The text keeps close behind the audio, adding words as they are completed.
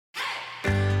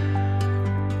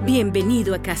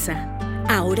Bienvenido a casa.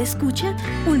 Ahora escucha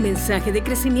un mensaje de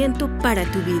crecimiento para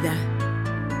tu vida.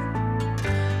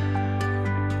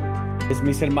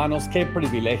 Mis hermanos, qué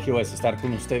privilegio es estar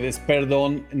con ustedes.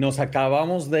 Perdón, nos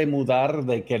acabamos de mudar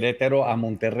de Querétaro a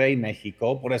Monterrey,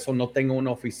 México. Por eso no tengo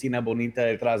una oficina bonita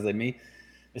detrás de mí.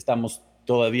 Estamos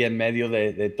todavía en medio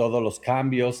de todos los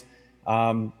cambios.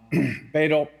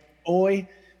 Pero hoy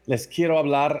les quiero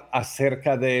hablar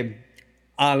acerca de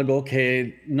algo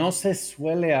que no se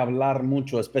suele hablar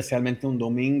mucho, especialmente un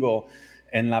domingo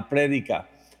en la prédica.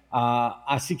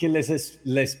 Así que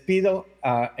les pido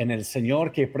en el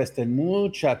Señor que presten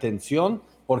mucha atención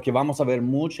porque vamos a ver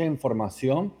mucha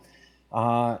información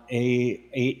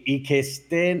y que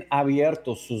estén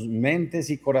abiertos sus mentes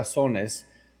y corazones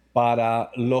para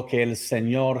lo que el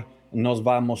Señor nos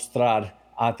va a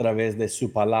mostrar a través de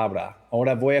su palabra.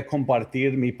 Ahora voy a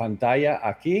compartir mi pantalla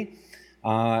aquí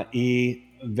y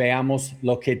veamos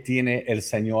lo que tiene el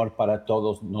Señor para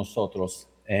todos nosotros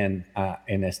en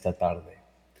esta tarde.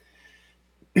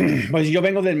 Pues yo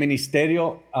vengo del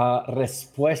ministerio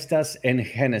Respuestas en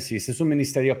Génesis. Es un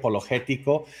ministerio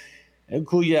apologético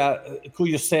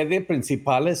cuyo sede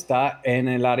principal está en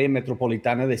el área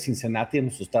metropolitana de Cincinnati en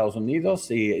los Estados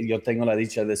Unidos, y yo tengo la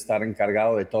dicha de estar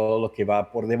encargado de todo lo que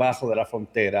va por debajo de la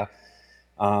frontera.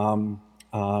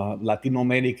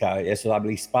 Latinoamérica, eso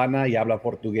habla hispana y habla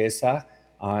portuguesa,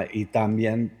 y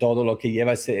también todo lo que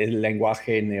lleva el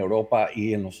lenguaje en Europa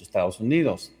y en los Estados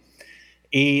Unidos.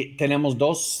 Y tenemos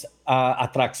dos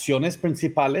atracciones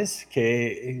principales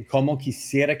que como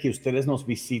quisiera que ustedes nos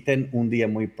visiten un día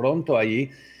muy pronto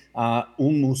allí.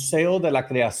 Un museo de la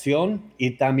creación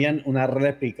y también una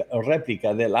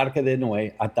réplica del Arca de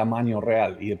Noé a tamaño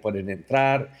real. Y pueden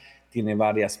entrar, tiene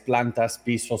varias plantas,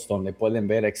 pisos donde pueden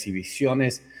ver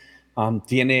exhibiciones.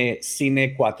 Tiene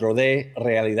cine 4D,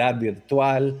 realidad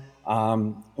virtual,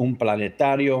 un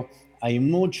planetario. Hay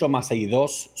mucho más, hay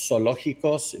 2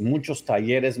 zoológicos, muchos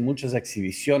talleres, muchas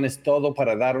exhibiciones, todo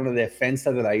para dar una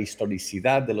defensa de la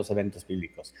historicidad de los eventos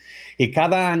bíblicos. Y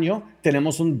cada año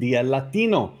tenemos un día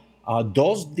latino,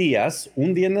 2 días,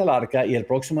 un día en el Arca y el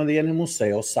próximo día en el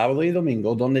museo, sábado y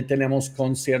domingo, donde tenemos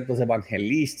conciertos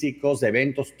evangelísticos,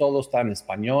 eventos, todo está en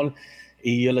español.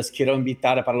 Y yo les quiero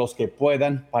invitar para los que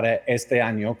puedan para este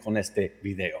año con este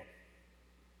video.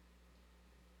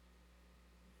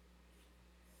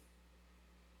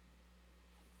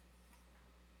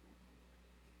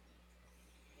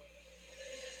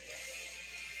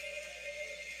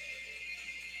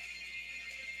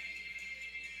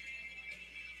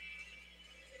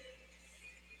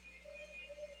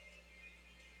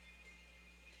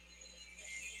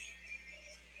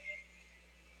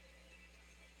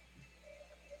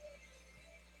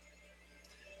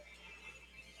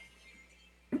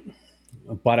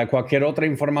 Para cualquier otra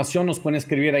información nos pueden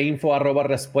escribir a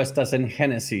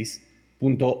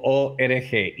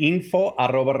info@respuestasengenesis.org,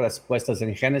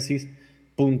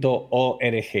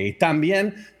 info@respuestasengenesis.org. Y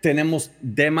también tenemos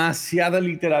demasiada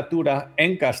literatura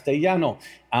en castellano.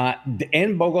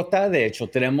 En Bogotá, de hecho,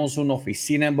 tenemos una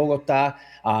oficina en Bogotá,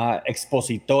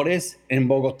 expositores en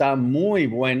Bogotá muy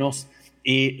buenos,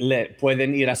 y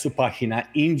pueden ir a su página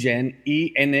inwgen.org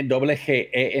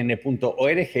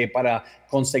para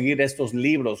conseguir estos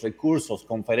libros, recursos,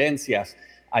 conferencias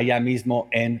allá mismo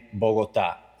en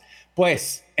Bogotá.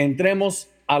 Pues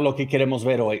entremos a lo que queremos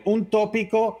ver hoy. Un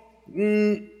tópico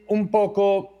un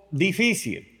poco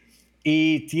difícil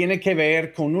y tiene que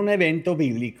ver con un evento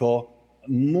bíblico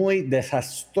muy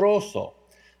desastroso.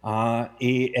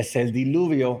 Y es el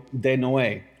diluvio de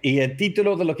Noé. Y el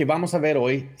título de lo que vamos a ver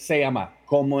hoy se llama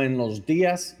Como en los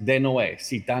días de Noé,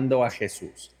 citando a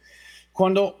Jesús.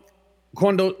 Cuando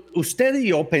usted y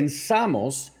yo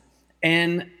pensamos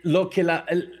en lo que la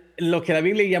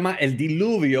Biblia llama el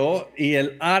diluvio y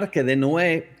el arca de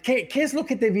Noé, ¿qué es lo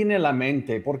que te viene a la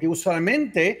mente? Porque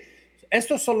usualmente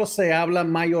esto solo se habla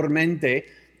mayormente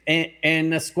en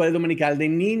la escuela dominical de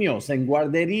niños, en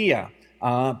guardería.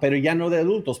 Pero ya no de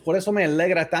adultos. Por eso me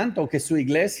alegra tanto que su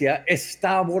iglesia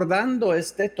está abordando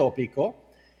este tópico,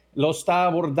 lo está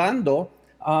abordando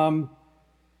con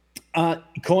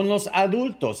los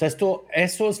adultos. Eso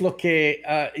es lo que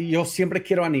yo siempre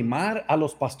quiero animar a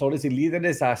los pastores y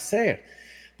líderes a hacer,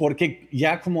 porque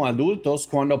ya como adultos,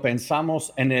 cuando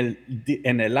pensamos en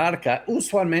el arca,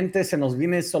 usualmente se nos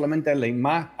viene solamente a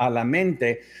la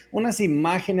mente unas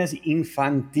imágenes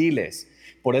infantiles.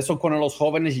 Por eso cuando los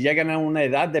jóvenes llegan a una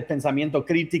edad de pensamiento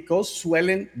crítico,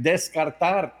 suelen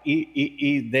descartar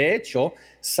y de hecho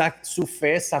su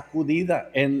fe sacudida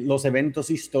en los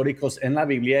eventos históricos en la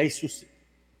Biblia y su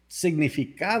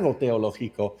significado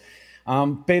teológico.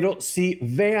 Pero si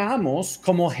veamos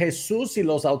cómo Jesús y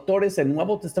los autores del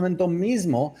Nuevo Testamento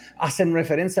mismo hacen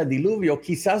referencia al diluvio,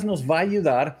 quizás nos va a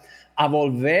ayudar a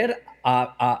volver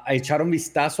a echar un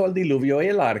vistazo al diluvio y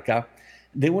el arca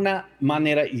de una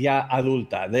manera ya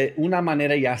adulta, de una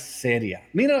manera ya seria.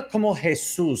 Mira cómo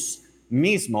Jesús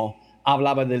mismo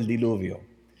hablaba del diluvio.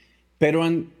 Pero,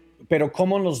 pero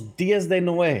como en los días de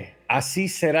Noé, así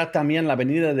será también la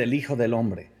venida del Hijo del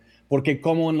Hombre. Porque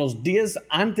como en los días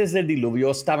antes del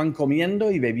diluvio estaban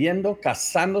comiendo y bebiendo,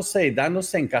 casándose y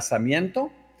dándose en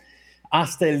casamiento,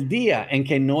 hasta el día en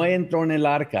que Noé entró en el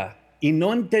arca, y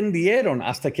no entendieron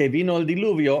hasta que vino el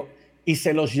diluvio y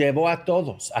se los llevó a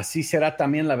todos. Así será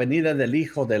también la venida del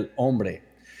Hijo del Hombre.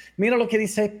 Mira lo que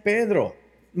dice Pedro.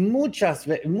 Muchas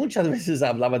veces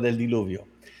hablaba del diluvio.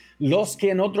 Los que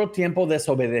en otro tiempo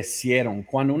desobedecieron,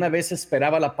 cuando una vez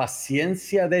esperaba la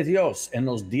paciencia de Dios en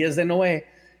los días de Noé,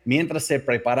 mientras se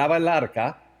preparaba el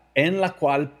arca, en la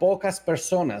cual pocas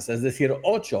personas, es decir,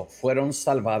 8, fueron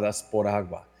salvadas por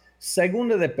agua.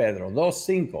 Segunda de Pedro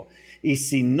 2:5. Y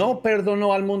si no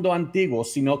perdonó al mundo antiguo,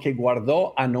 sino que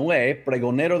guardó a Noé,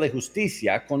 pregonero de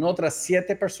justicia, con otras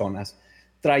 7 personas,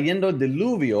 trayendo el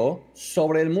diluvio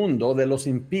sobre el mundo de los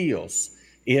impíos.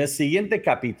 Y el siguiente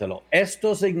capítulo,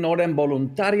 estos ignoran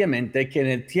voluntariamente que en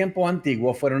el tiempo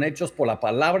antiguo fueron hechos por la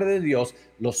palabra de Dios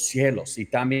los cielos y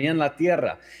también la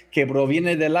tierra, que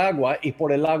proviene del agua y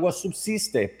por el agua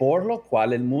subsiste, por lo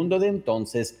cual el mundo de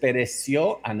entonces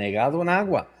pereció anegado en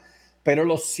agua. Pero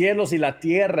los cielos y la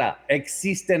tierra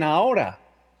existen ahora,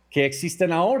 que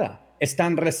existen ahora,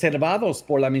 están reservados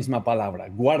por la misma palabra,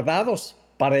 guardados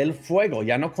para el fuego,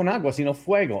 ya no con agua, sino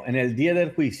fuego, en el día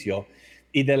del juicio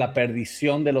y de la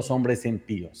perdición de los hombres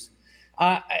impíos.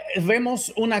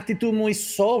 Vemos una actitud muy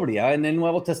sobria en el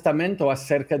Nuevo Testamento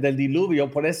acerca del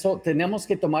diluvio, por eso tenemos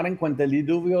que tomar en cuenta el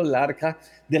diluvio, el arca,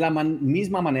 de la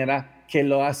misma manera que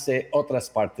lo hace otras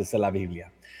partes de la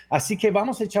Biblia. Así que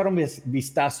vamos a echar un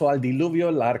vistazo al diluvio,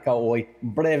 el arca hoy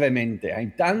brevemente. Hay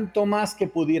tanto más que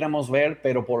pudiéramos ver,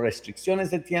 pero por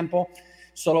restricciones de tiempo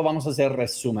solo vamos a hacer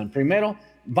resumen. Primero,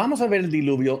 vamos a ver el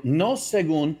diluvio no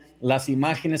según las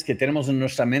imágenes que tenemos en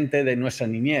nuestra mente de nuestra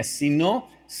niñez, sino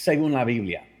según la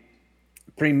Biblia.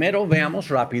 Primero veamos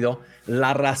rápido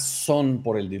la razón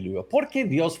por el diluvio. ¿Por qué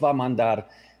Dios va a mandar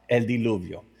el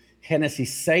diluvio?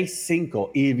 Génesis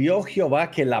 6:5. Y vio Jehová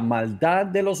que la maldad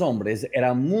de los hombres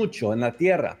era mucho en la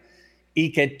tierra,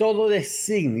 y que todo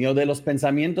designio de los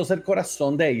pensamientos del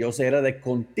corazón de ellos era de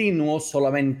continuo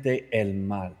solamente el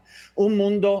mal. Un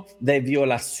mundo de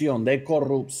violación, de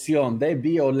corrupción, de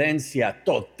violencia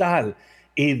total.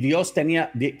 Y Dios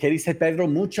tenía, que dice Pedro,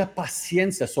 mucha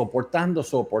paciencia, soportando,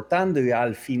 y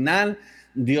al final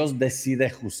Dios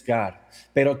decide juzgar,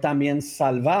 pero también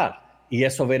salvar. Y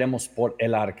eso veremos por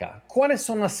el arca. ¿Cuáles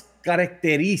son las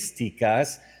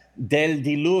características del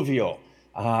diluvio?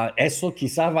 Eso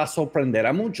quizás va a sorprender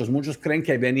a muchos. Muchos creen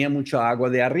que venía mucha agua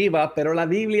de arriba, pero la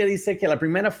Biblia dice que la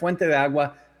primera fuente de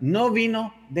agua no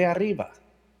vino de arriba.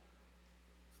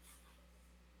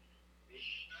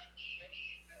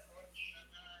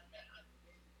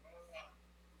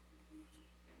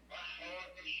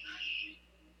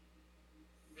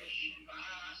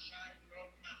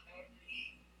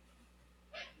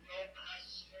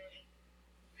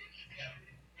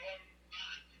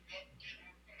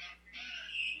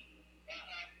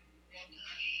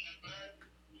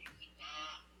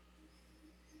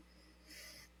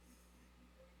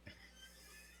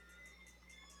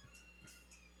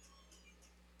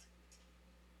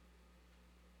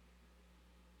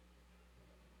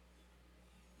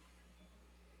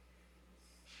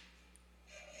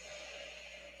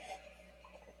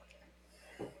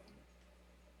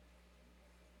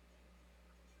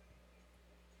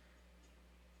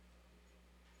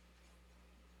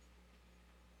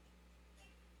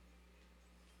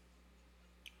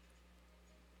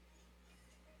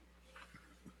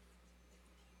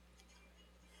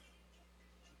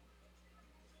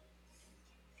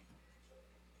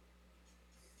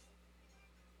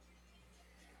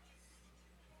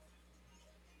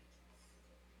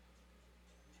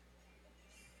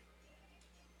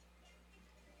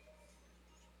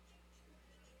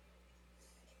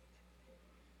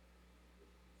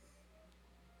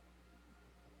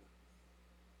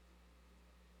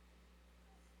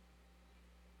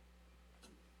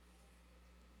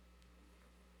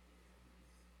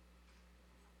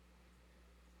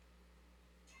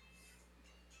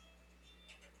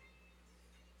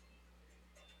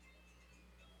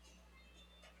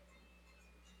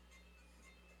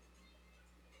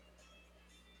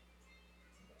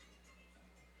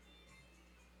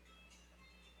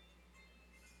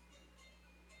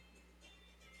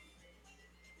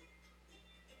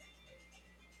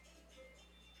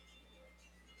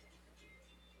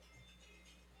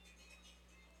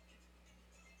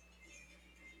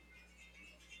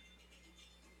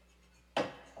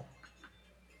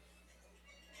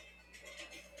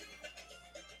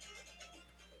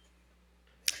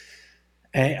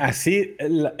 Así,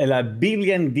 la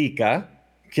Biblia indica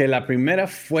que la primera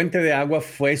fuente de agua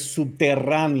fue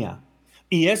subterránea.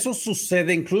 Y eso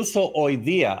sucede incluso hoy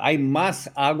día. Hay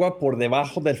más agua por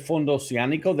debajo del fondo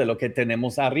oceánico de lo que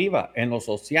tenemos arriba en los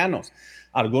océanos.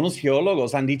 Algunos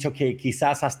geólogos han dicho que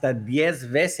quizás hasta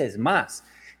 10 veces más.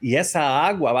 Y esa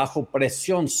agua bajo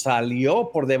presión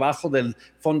salió por debajo del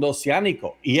fondo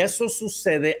oceánico. Y eso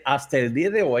sucede hasta el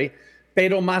día de hoy,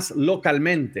 pero más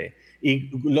localmente. Y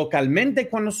localmente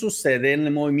cuando sucede en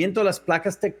el movimiento de las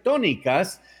placas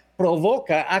tectónicas,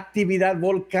 provoca actividad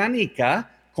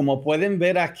volcánica, como pueden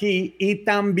ver aquí, y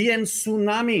también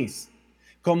tsunamis,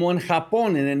 como en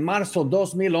Japón en el marzo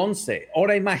 2011.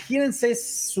 Ahora imagínense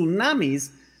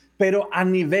tsunamis, pero a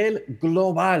nivel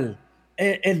global.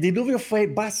 El diluvio fue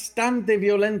bastante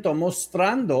violento,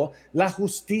 mostrando la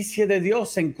justicia de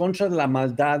Dios en contra de la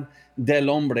maldad del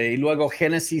hombre. Y luego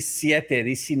Génesis 7,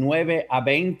 19 a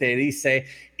 20 dice,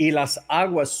 y las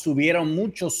aguas subieron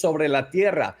mucho sobre la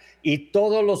tierra, y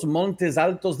todos los montes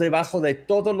altos debajo de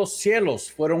todos los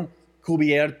cielos fueron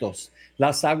cubiertos.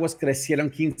 Las aguas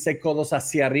crecieron 15 codos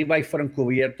hacia arriba y fueron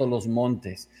cubiertos los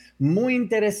montes. Muy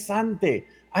interesante.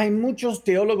 Hay muchos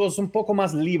teólogos un poco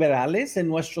más liberales en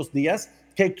nuestros días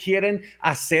que quieren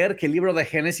hacer que el libro de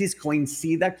Génesis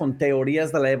coincida con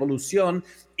teorías de la evolución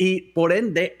y por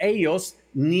ende ellos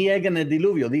niegan el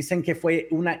diluvio. Dicen que fue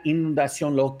una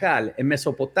inundación local en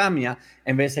Mesopotamia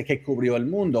en vez de que cubrió el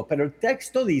mundo. Pero el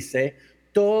texto dice,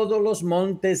 todos los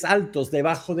montes altos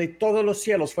debajo de todos los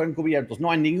cielos fueron cubiertos.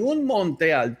 No hay ningún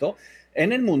monte alto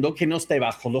en el mundo que no esté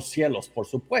bajo los cielos, por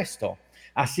supuesto.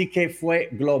 Así que fue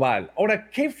global. Ahora,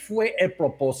 ¿qué fue el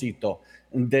propósito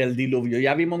del diluvio?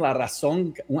 Ya vimos la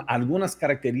razón, algunas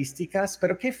características,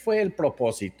 pero ¿qué fue el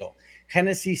propósito?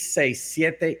 Génesis 6,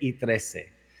 7 y 13.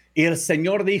 Y el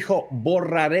Señor dijo,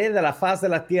 borraré de la faz de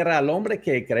la tierra al hombre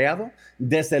que he creado,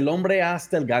 desde el hombre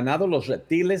hasta el ganado, los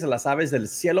reptiles, las aves del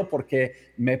cielo,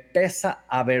 porque me pesa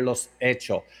haberlos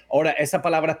hecho. Ahora, esa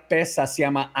palabra pesa se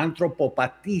llama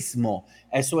antropopatismo.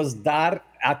 Eso es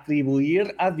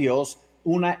atribuir a Dios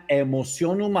una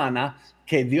emoción humana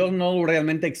que Dios no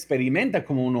realmente experimenta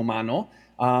como un humano,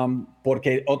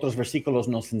 porque otros versículos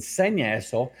nos enseñan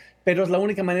eso, pero es la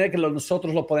única manera que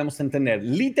nosotros lo podemos entender.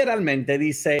 Literalmente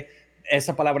dice,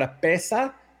 esa palabra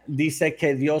pesa, dice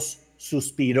que Dios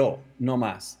suspiró, no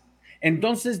más.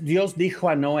 Entonces Dios dijo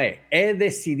a Noé, he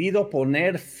decidido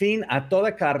poner fin a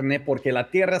toda carne porque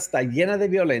la tierra está llena de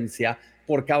violencia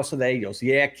por causa de ellos.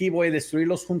 Y aquí voy a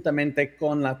destruirlos juntamente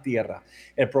con la tierra.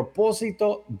 El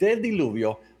propósito del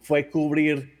diluvio fue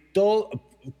cubrir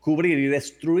y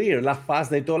destruir la faz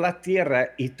de toda la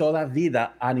tierra y toda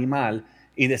vida animal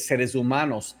y de seres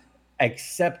humanos,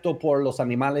 excepto por los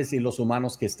animales y los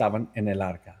humanos que estaban en el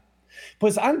arca.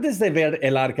 Pues antes de ver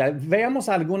el arca, veamos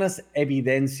algunas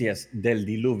evidencias del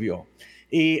diluvio.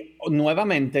 Y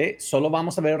nuevamente, solo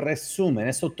vamos a ver resumen.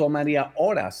 Eso tomaría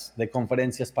horas de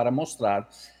conferencias para mostrar,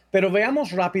 pero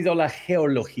veamos rápido la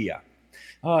geología.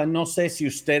 No sé si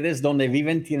ustedes donde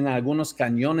viven tienen algunos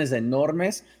cañones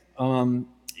enormes.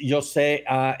 Yo sé,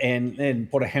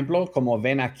 por ejemplo, como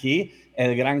ven aquí,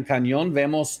 el Gran Cañón,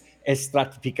 vemos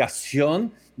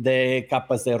estratificación de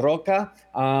capas de roca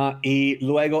y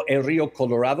luego el río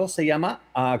Colorado se llama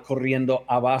corriendo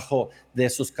abajo de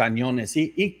esos cañones.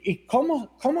 ¿Y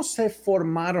cómo se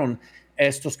formaron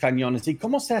estos cañones y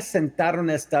cómo se asentaron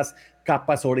estas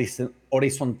capas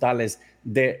horizontales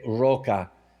de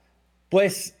roca?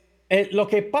 Pues lo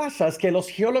que pasa es que los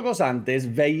geólogos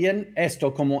antes veían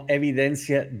esto como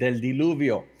evidencia del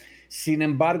diluvio. Sin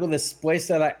embargo, después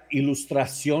de la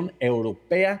ilustración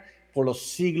europea por los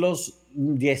siglos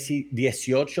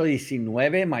XVIII y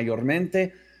XIX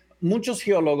mayormente, muchos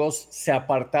geólogos se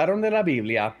apartaron de la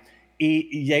Biblia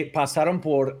y pasaron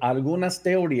por algunas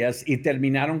teorías y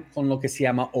terminaron con lo que se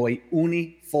llama hoy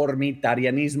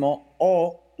uniformitarianismo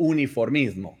o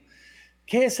uniformismo.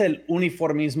 ¿Qué es el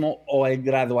uniformismo o el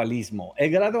gradualismo?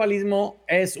 El gradualismo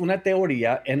es una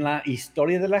teoría en la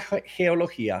historia de la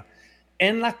geología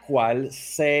en la cual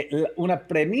una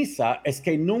premisa es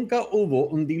que nunca hubo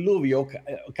un diluvio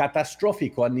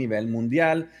catastrófico a nivel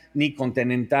mundial ni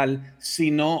continental,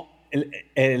 sino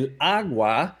el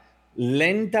agua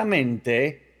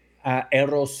lentamente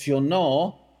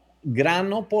erosionó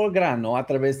grano por grano a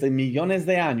través de millones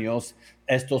de años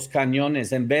estos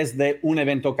cañones en vez de un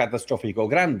evento catastrófico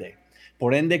grande.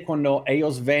 Por ende, cuando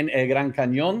ellos ven el Gran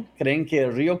Cañón, creen que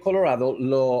el río Colorado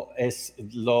lo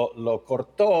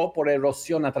cortó por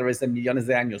erosión a través de millones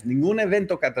de años. Ningún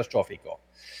evento catastrófico.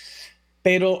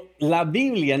 Pero la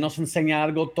Biblia nos enseña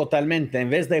algo totalmente.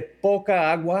 En vez de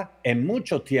poca agua en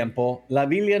mucho tiempo, la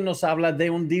Biblia nos habla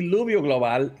de un diluvio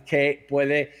global que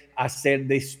puede hacer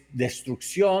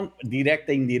destrucción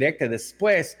directa e indirecta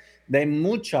después de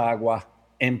mucha agua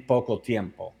en poco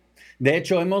tiempo. De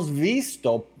hecho, hemos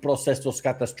visto procesos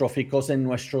catastróficos en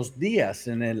nuestros días.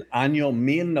 En el año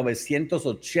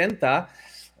 1980,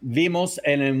 vimos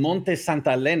en el monte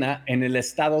Santa Elena, en el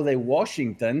estado de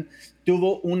Washington,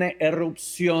 tuvo una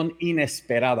erupción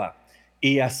inesperada.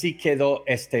 Y así quedó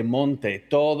este monte.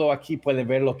 Todo aquí puede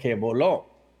ver lo que voló.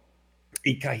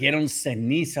 Y cayeron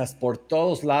cenizas por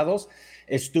todos lados.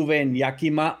 Estuve en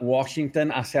Yakima,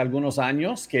 Washington, hace algunos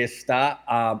años, que está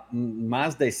a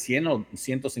más de 100 o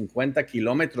 150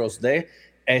 kilómetros de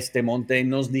este monte. Y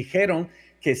nos dijeron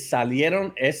que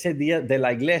salieron ese día de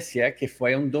la iglesia, que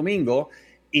fue un domingo,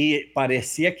 y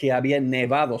parecía que había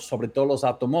nevado sobre todos los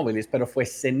automóviles, pero fue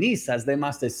cenizas de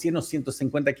más de 100 o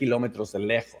 150 kilómetros de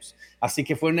lejos. Así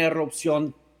que fue una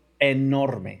erupción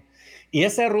enorme. Y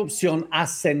esa erupción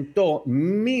asentó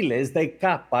miles de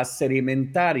capas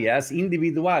sedimentarias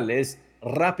individuales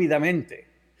rápidamente.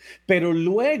 Pero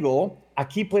luego,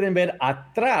 aquí pueden ver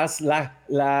atrás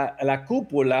la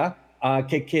cúpula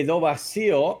que quedó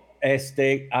vacío,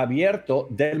 abierto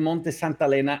del Monte Santa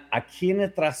Elena, aquí en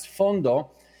el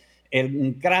trasfondo,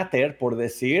 un cráter, por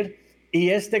decir,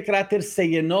 y este cráter se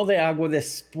llenó de agua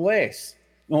después,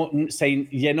 se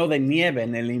llenó de nieve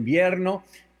en el invierno,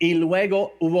 y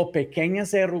luego hubo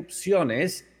pequeñas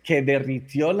erupciones que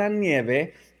derritió la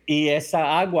nieve y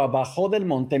esa agua bajó del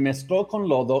monte, mezcló con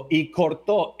lodo y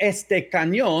cortó este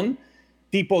cañón,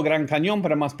 tipo Gran Cañón,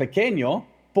 pero más pequeño,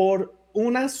 por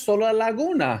una sola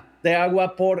laguna de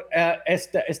agua por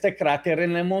este cráter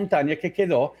en la montaña que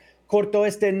quedó. Cortó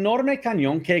este enorme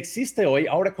cañón que existe hoy,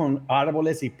 ahora con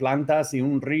árboles y plantas y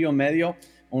un río medio,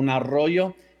 un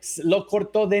arroyo, lo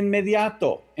cortó de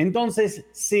inmediato. Entonces,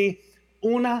 si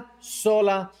una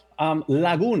sola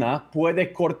laguna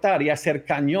puede cortar y hacer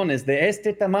cañones de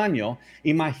este tamaño,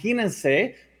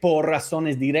 imagínense por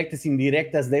razones directas e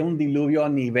indirectas de un diluvio a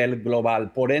nivel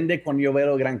global. Por ende, cuando yo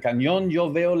veo el Gran Cañón,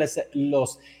 yo veo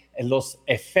los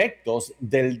efectos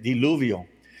del diluvio.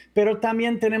 Pero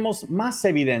también tenemos más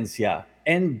evidencia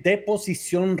en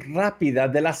deposición rápida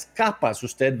de las capas.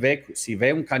 Usted ve, si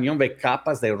ve un cañón, ve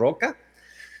capas de roca.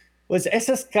 Pues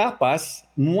esas capas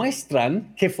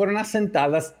muestran que fueron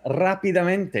asentadas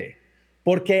rápidamente,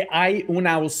 porque hay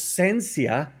una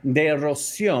ausencia de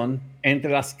erosión entre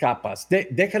las capas.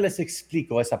 Déjales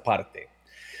explico esa parte.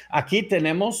 Aquí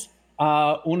tenemos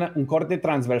un corte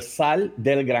transversal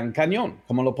del Gran Cañón,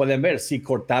 como lo pueden ver. Si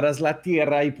cortaras la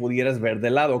tierra y pudieras ver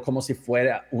de lado, como si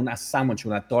fuera una sándwich,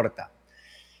 una torta.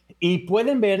 Y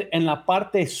pueden ver en la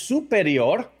parte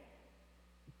superior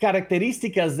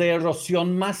características de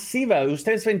erosión masiva.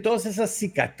 Ustedes ven todas esas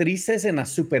cicatrices en la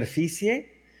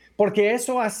superficie, porque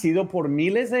eso ha sido por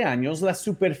miles de años la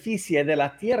superficie de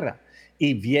la Tierra.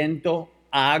 Y viento,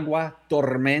 agua,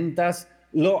 tormentas,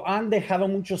 lo han dejado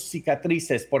muchas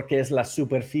cicatrices porque es la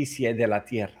superficie de la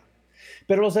Tierra.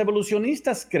 Pero los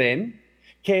evolucionistas creen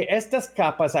que estas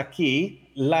capas aquí,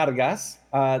 largas,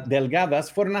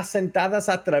 delgadas, fueron asentadas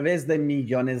a través de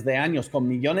millones de años, con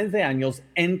millones de años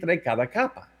entre cada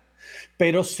capa.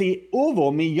 Pero si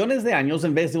hubo millones de años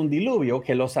en vez de un diluvio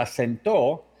que los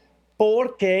asentó,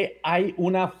 porque hay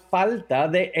una falta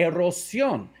de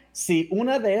erosión. Si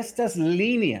una de estas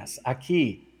líneas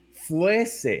aquí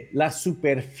fuese la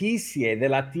superficie de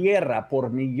la Tierra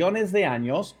por millones de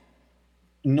años,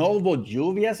 no hubo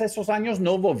lluvias esos años,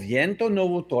 no hubo viento, no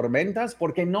hubo tormentas,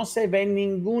 porque no se ve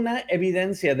ninguna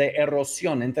evidencia de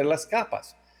erosión entre las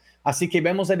capas. Así que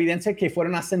vemos evidencia que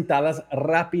fueron asentadas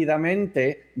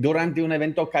rápidamente durante un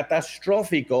evento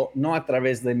catastrófico, no a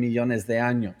través de millones de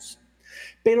años.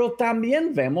 Pero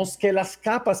también vemos que las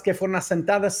capas que fueron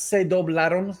asentadas se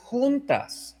doblaron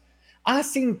juntas.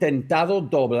 ¿Has intentado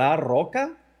doblar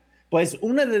roca? Pues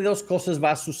una de dos cosas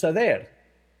va a suceder.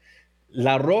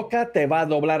 La roca te va a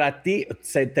doblar a ti,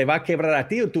 se te va a quebrar a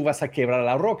ti o tú vas a quebrar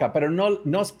la roca, pero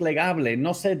no es plegable,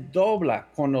 no se dobla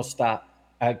cuando está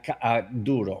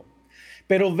duro.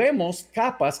 Pero vemos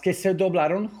capas que se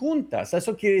doblaron juntas.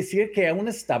 Eso quiere decir que aún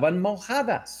estaban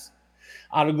mojadas.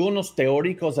 Algunos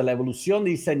teóricos de la evolución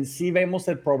dicen, sí vemos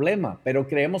el problema, pero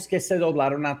creemos que se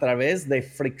doblaron a través de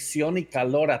fricción y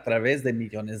calor a través de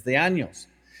millones de años.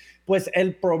 Pues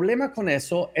el problema con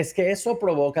eso es que eso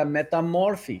provoca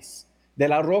metamorfis de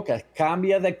la roca,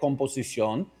 cambia de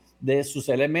composición de sus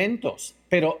elementos,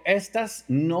 pero estas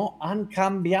no han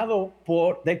cambiado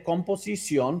de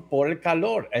composición por el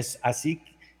calor. Es así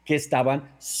que estaban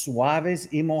suaves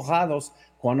y mojados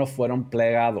cuando fueron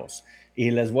plegados.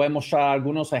 Y les voy a mostrar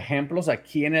algunos ejemplos.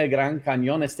 Aquí en el Gran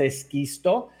Cañón, este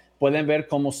esquisto, pueden ver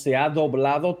cómo se ha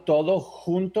doblado todo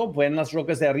junto. Ven las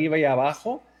rocas de arriba y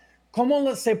abajo.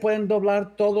 ¿Cómo se pueden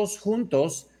doblar todos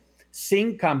juntos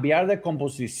sin cambiar de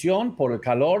composición por el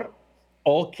calor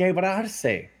o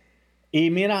quebrarse? Y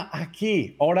mira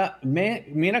aquí, ahora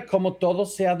mira cómo todo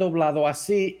se ha doblado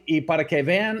así. Y para que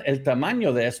vean el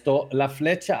tamaño de esto, la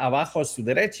flecha abajo a su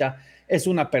derecha es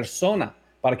una persona,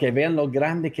 para que vean lo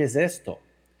grande que es esto.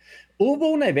 Hubo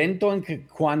un evento en que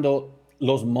cuando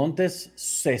los montes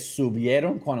se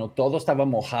subieron, cuando todo estaba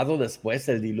mojado después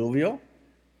del diluvio,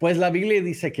 pues la Biblia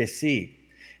dice que sí.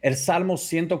 El Salmo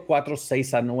 104,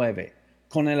 6 a 9.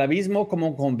 Con el abismo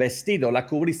como con vestido la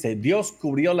cubriste. Dios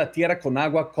cubrió la tierra con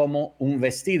agua como un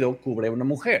vestido cubre una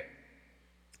mujer.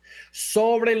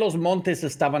 Sobre los montes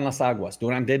estaban las aguas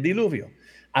durante el diluvio.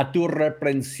 A tu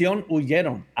reprensión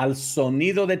huyeron, al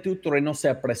sonido de tu trueno se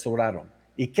apresuraron.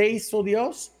 ¿Y qué hizo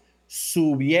Dios?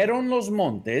 Subieron los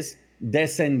montes,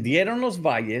 descendieron los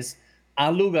valles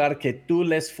al lugar que tú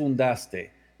les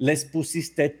fundaste. Les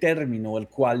pusiste término, el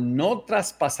cual no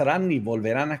traspasarán ni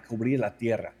volverán a cubrir la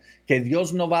tierra. Que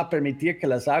Dios no va a permitir que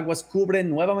las aguas cubren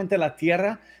nuevamente la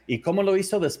tierra. ¿Y cómo lo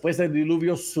hizo? Después del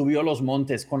diluvio subió los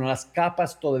montes, cuando las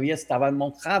capas todavía estaban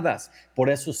mojadas. Por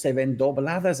eso se ven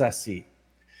dobladas así.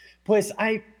 Pues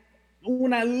hay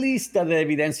una lista de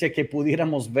evidencia que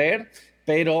pudiéramos ver,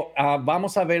 pero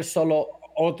vamos a ver solo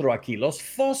otro aquí, los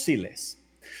fósiles.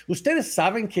 Ustedes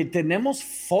saben que tenemos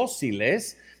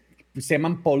fósiles, se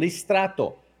llaman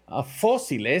polistrato,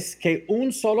 fósiles que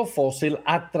un solo fósil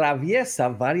atraviesa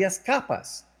varias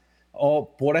capas.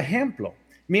 O, por ejemplo,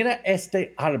 mira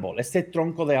este árbol, este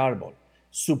tronco de árbol.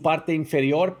 Su parte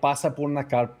inferior pasa por una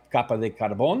capa de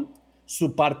carbón,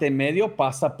 su parte medio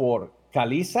pasa por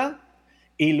caliza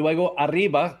y luego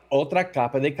arriba otra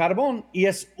capa de carbón y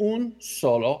es un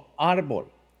solo árbol.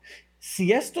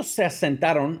 Si estos se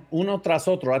asentaron uno tras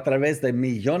otro a través de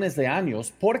millones de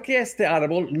años, ¿por qué este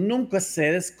árbol nunca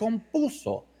se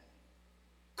descompuso?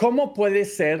 ¿Cómo puede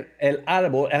ser el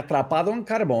árbol atrapado en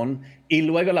carbón y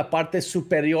luego la parte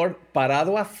superior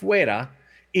parado afuera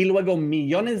y luego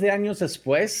millones de años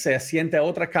después se asienta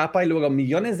otra capa y luego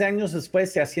millones de años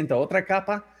después se asienta otra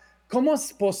capa? ¿Cómo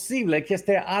es posible que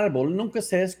este árbol nunca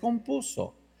se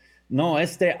descompuso? No,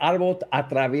 este árbol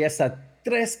atraviesa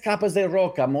 3 capas de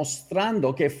roca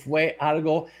mostrando que fue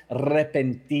algo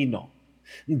repentino.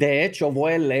 De hecho,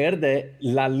 voy a leer de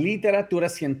la literatura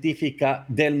científica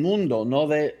del mundo, no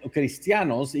de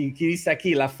cristianos, y que dice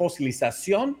aquí, la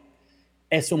fosilización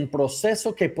es un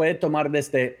proceso que puede tomar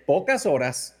desde pocas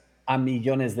horas a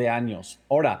millones de años.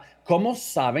 Ahora, ¿cómo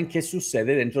saben qué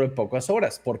sucede dentro de pocas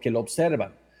horas? Porque lo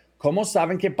observan. ¿Cómo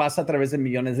saben qué pasa a través de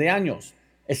millones de años?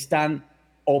 Están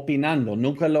opinando,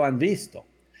 nunca lo han visto.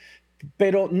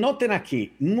 Pero noten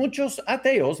aquí, muchos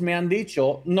ateos me han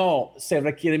dicho, no, se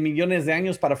requieren millones de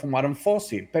años para formar un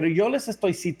fósil, pero yo les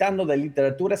estoy citando de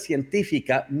literatura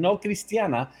científica no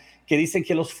cristiana que dicen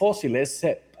que los fósiles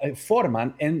se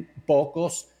forman en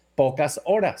pocas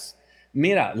horas.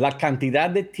 Mira, la cantidad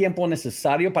de tiempo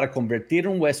necesario para convertir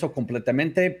un hueso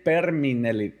completamente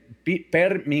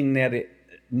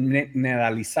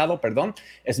mineralizado,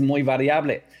 es muy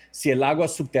variable. Si el agua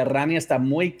subterránea está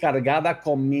muy cargada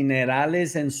con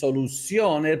minerales en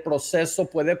solución, el proceso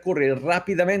puede ocurrir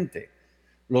rápidamente.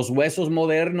 Los huesos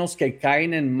modernos que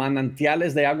caen en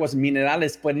manantiales de aguas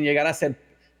minerales pueden llegar a ser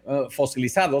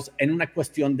fosilizados en una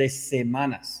cuestión de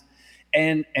semanas.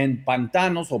 En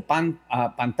pantanos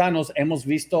pantanos hemos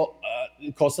visto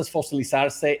cosas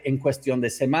fosilizarse en cuestión de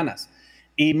semanas.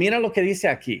 Y mira lo que dice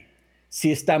aquí.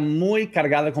 Si está muy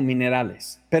cargada con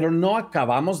minerales, pero no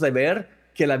acabamos de ver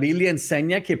que la Biblia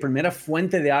enseña que la primera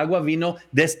fuente de agua vino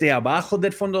desde abajo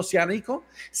del fondo oceánico.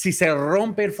 Si se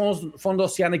rompe el fondo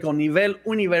oceánico a nivel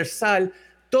universal,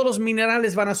 todos los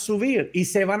minerales van a subir y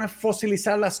se van a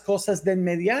fosilizar las cosas de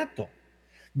inmediato.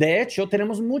 De hecho,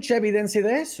 tenemos mucha evidencia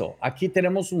de eso. Aquí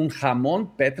tenemos un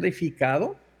jamón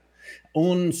petrificado,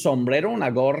 un sombrero, una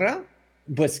gorra.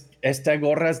 Pues esta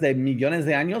gorra es de millones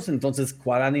de años, entonces,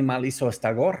 ¿cuál animal hizo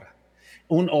esta gorra?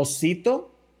 Un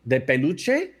osito de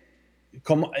peluche,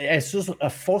 como eso es una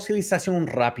fosilización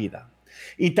rápida.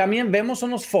 Y también vemos en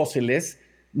los fósiles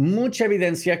mucha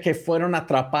evidencia que fueron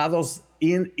atrapados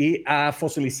y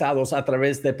fosilizados a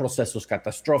través de procesos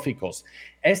catastróficos.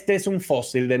 Este es un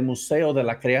fósil del Museo de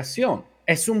la Creación.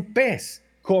 Es un pez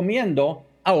comiendo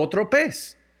a otro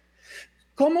pez.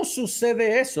 ¿Cómo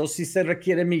sucede eso si se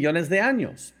requiere millones de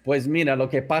años? Pues mira, lo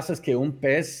que pasa es que un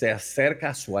pez se acerca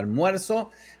a su almuerzo.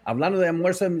 Hablando de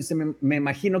almuerzo, me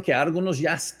imagino que algunos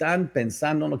ya están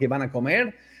pensando en lo que van a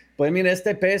comer. Pues mira,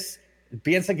 este pez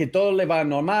Piensa que todo le va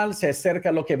normal, se acerca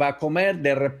a lo que va a comer,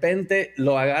 de repente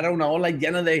lo agarra una ola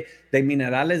llena de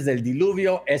minerales del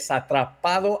diluvio, es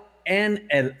atrapado en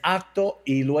el acto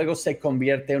y luego se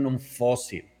convierte en un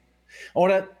fósil.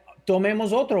 Ahora,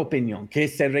 tomemos otra opinión, que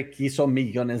se requiso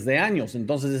millones de años.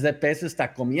 Entonces ese pez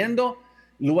está comiendo,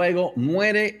 luego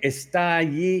muere, está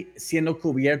allí siendo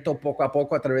cubierto poco a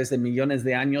poco a través de millones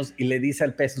de años y le dice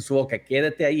al pez en su boca,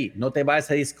 quédate ahí, no te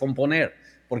vayas a descomponer,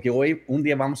 porque hoy un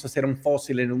día vamos a hacer un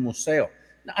fósil en un museo.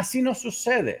 Así no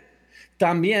sucede.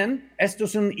 También esto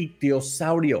es un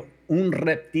ictiosaurio, un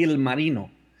reptil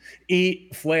marino, y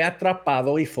fue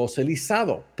atrapado y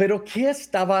fosilizado. Pero ¿qué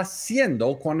estaba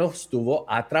haciendo cuando estuvo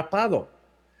atrapado?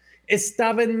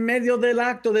 Estaba en medio del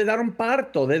acto de dar un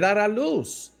parto, de dar a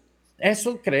luz.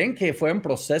 ¿Eso creen que fue un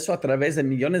proceso a través de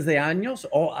millones de años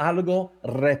o algo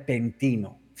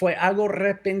repentino? Fue algo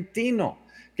repentino,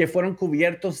 que fueron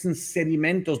cubiertos en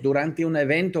sedimentos durante un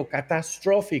evento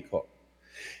catastrófico.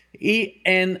 Y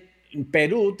en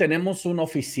Perú tenemos una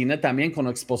oficina también con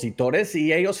expositores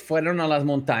y ellos fueron a las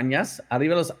montañas,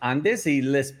 arriba de los Andes, y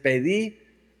les pedí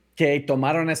que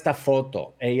tomaron esta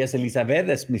foto. Ella es Elizabeth,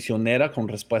 es misionera con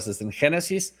respuestas en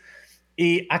Génesis.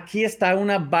 Y aquí está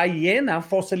una ballena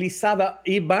fosilizada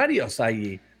y varias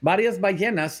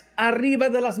ballenas arriba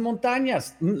de las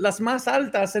montañas, las más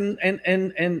altas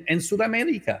en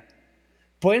Sudamérica.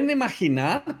 ¿Pueden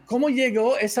imaginar cómo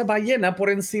llegó esa ballena por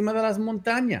encima de las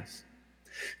montañas?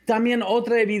 También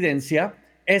otra evidencia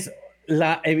es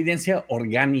la evidencia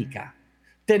orgánica.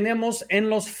 Tenemos en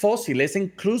los fósiles,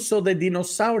 incluso de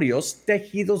dinosaurios,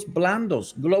 tejidos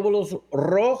blandos, glóbulos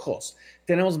rojos,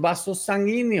 tenemos vasos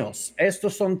sanguíneos.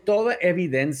 Estos son toda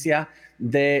evidencia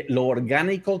de lo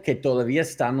orgánico que todavía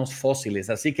están los fósiles.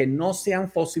 Así que no se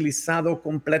han fosilizado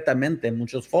completamente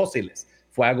muchos fósiles.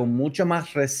 Fue algo mucho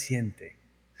más reciente.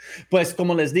 Pues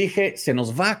como les dije, se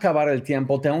nos va a acabar el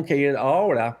tiempo. Tengo que ir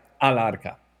ahora al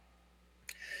arca.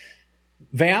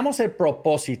 Veamos el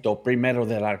propósito primero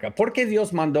del arca. ¿Por qué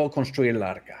Dios mandó construir el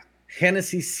arca?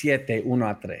 Génesis 7, 1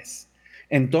 a 3.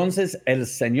 Entonces el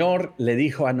Señor le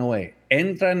dijo a Noé,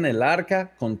 entra en el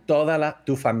arca con toda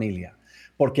tu familia,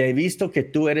 porque he visto que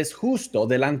tú eres justo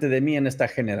delante de mí en esta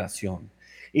generación.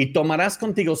 Y tomarás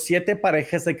contigo 7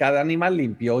 parejas de cada animal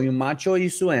limpio, y un macho y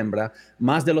su hembra,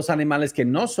 más de los animales que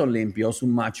no son limpios,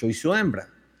 un macho y su hembra.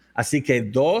 Así que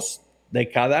 2 de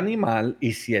cada animal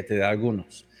y 7 de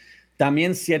algunos.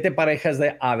 También 7 parejas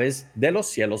de aves de los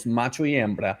cielos, macho y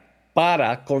hembra,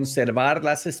 para conservar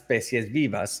las especies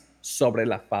vivas sobre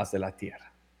la faz de la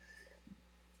tierra.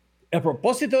 El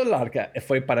propósito del arca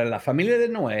fue para la familia de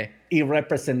Noé y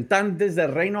representantes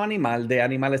del reino animal, de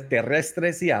animales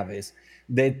terrestres y aves,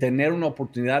 de tener una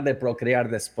oportunidad de procrear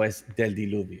después del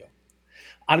diluvio.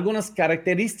 Algunas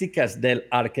características del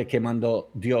arca que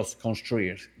mandó Dios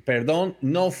construir. Perdón,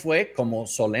 no fue como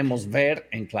solemos ver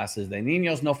en clases de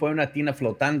niños, no fue una tina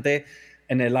flotante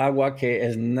en el agua que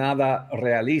es nada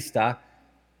realista.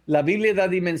 La Biblia da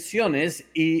dimensiones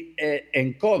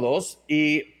en codos,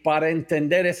 y para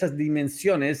entender esas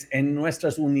dimensiones en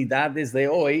nuestras unidades de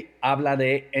hoy,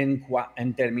 hablaré en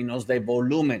términos de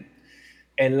volumen.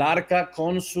 El arca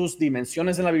con sus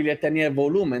dimensiones en la Biblia tenía el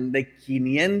volumen de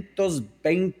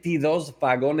 522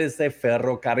 vagones de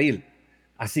ferrocarril.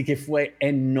 Así que fue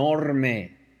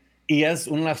enorme. Y es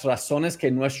una de las razones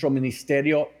que nuestro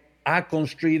ministerio ha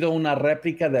construido una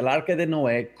réplica del arca de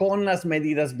Noé con las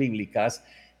medidas bíblicas.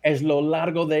 Es lo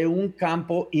largo de 1,5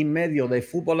 campo de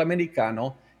fútbol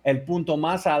americano. El punto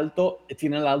más alto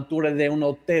tiene la altura de un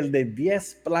hotel de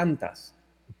 10 plantas.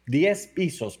 10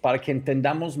 pisos, para que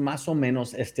entendamos más o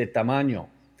menos este tamaño.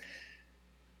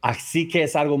 Así que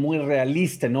es algo muy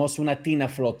realista, no es una tina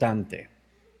flotante.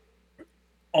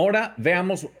 Ahora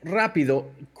veamos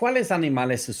rápido cuáles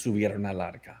animales se subieron al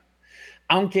arca.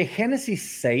 Aunque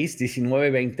Génesis 6,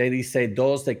 19, 20 dice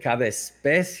 2 de cada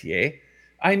especie,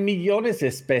 hay millones de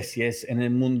especies en el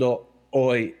mundo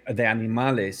hoy de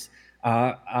animales,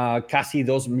 casi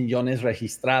 2 millones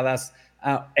registradas,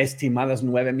 estimadas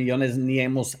 9 millones, ni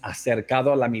hemos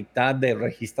acercado a la mitad de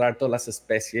registrar todas las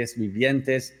especies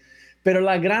vivientes, pero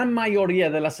la gran mayoría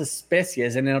de las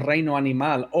especies en el reino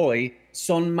animal hoy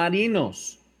son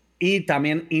marinos y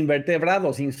también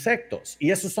invertebrados, insectos,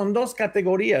 y esas son 2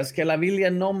 categorías que la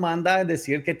Biblia no manda a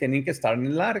decir que tienen que estar en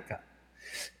el arca.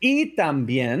 Y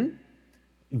también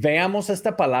veamos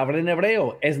esta palabra en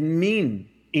hebreo, es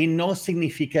min, y no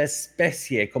significa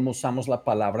especie como usamos la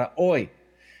palabra hoy.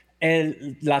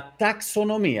 La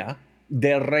taxonomía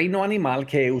del reino animal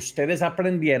que ustedes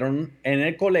aprendieron en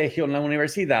el colegio, en la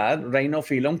universidad, reino,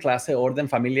 filo, clase, orden,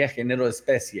 familia, género,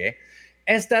 especie,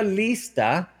 esta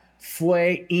lista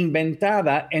fue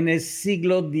inventada en el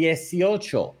siglo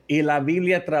XVIII y la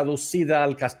Biblia traducida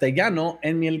al castellano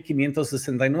en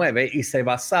 1569 y se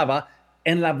basaba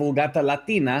en la Vulgata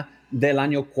latina del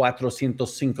año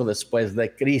 405 después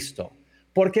de Cristo.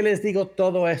 ¿Por qué les digo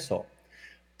todo eso?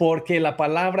 Porque la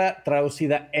palabra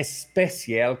traducida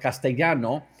especie al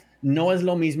castellano no es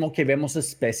lo mismo que vemos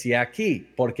especie aquí,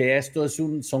 porque esto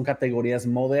son categorías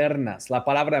modernas. La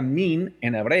palabra min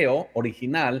en hebreo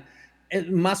original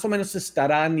más o menos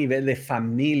estará a nivel de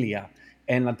familia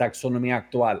en la taxonomía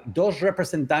actual. Dos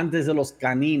representantes de los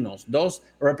caninos, dos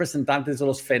representantes de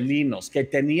los felinos que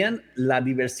tenían la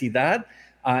diversidad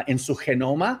en su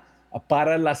genoma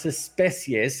para las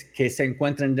especies que se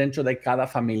encuentran dentro de cada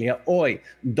familia hoy.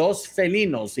 Dos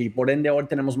felinos y por ende hoy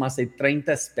tenemos más de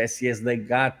 30 especies de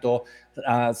gato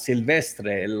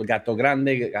silvestre, el gato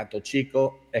grande, el gato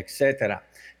chico, etcétera,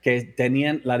 que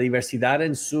tenían la diversidad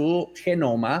en su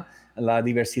genoma, la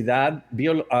diversidad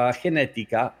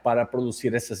genética para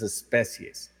producir esas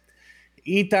especies.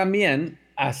 Y también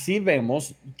así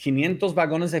vemos 500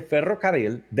 vagones de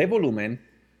ferrocarril de volumen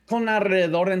con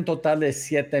alrededor en total de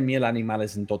 7,000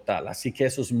 animales en total. Así que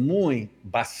eso es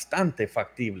bastante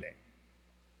factible.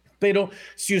 Pero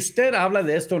si usted habla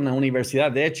de esto en la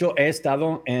universidad, de hecho he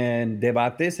estado en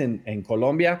debates en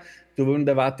Colombia, tuve un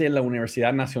debate en la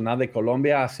Universidad Nacional de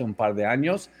Colombia hace un par de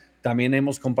años, también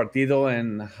hemos compartido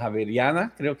en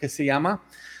Javeriana, creo que se llama.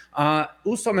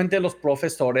 Usualmente los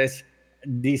profesores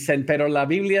dicen, pero la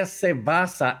Biblia se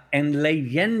basa en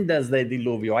leyendas de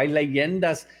diluvio, hay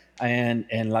leyendas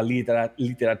en la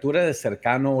literatura de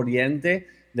cercano oriente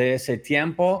de ese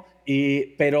tiempo,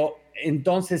 pero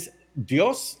entonces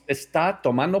Dios está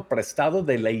tomando prestado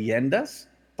de leyendas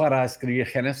para escribir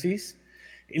Génesis.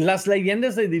 Y las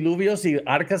leyendas de diluvios y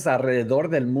arcas alrededor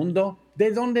del mundo, ¿de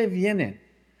dónde vienen?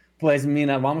 Pues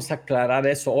mira, vamos a aclarar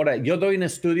eso ahora. Yo doy un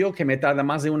estudio que me tarda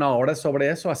más de 1 hora sobre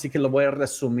eso, así que lo voy a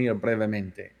resumir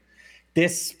brevemente.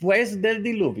 Después del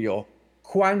diluvio,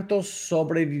 ¿cuántos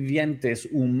sobrevivientes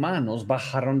humanos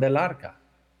bajaron del arca?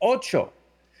 8.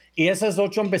 Y esas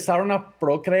 8 empezaron a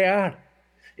procrear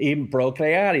y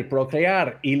procrear y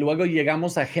procrear. Y luego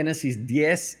llegamos a Génesis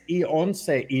 10 y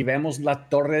 11 y vemos la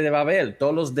torre de Babel,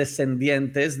 todos los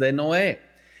descendientes de Noé.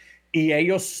 Y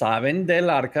ellos saben del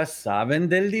arca, saben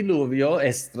del diluvio,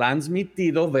 es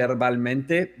transmitido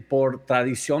verbalmente por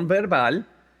tradición verbal.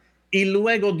 Y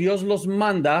luego Dios los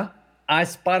manda a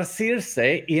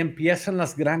esparcirse y empiezan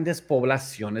las grandes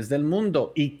poblaciones del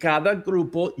mundo. Y cada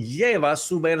grupo lleva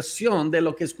su versión de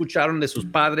lo que escucharon de sus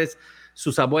padres,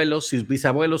 sus abuelos, sus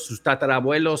bisabuelos, sus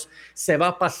tatarabuelos. Se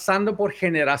va pasando por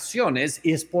generaciones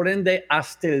y es por ende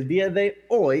hasta el día de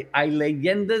hoy hay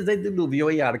leyendas de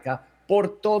diluvio y arca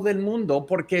por todo el mundo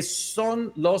porque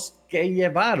son los que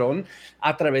llevaron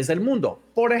a través del mundo.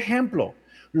 Por ejemplo,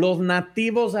 los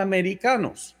nativos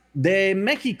americanos de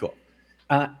México,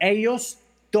 ellos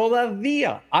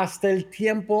todavía hasta el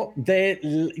tiempo de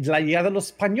la llegada de los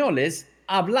españoles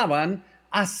hablaban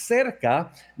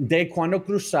acerca de cuando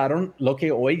cruzaron lo que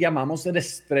hoy llamamos el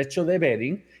estrecho de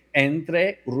Bering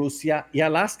entre Rusia y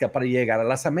Alaska para llegar a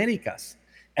las Américas.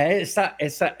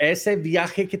 Ese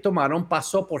viaje que tomaron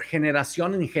pasó por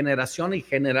generación en generación y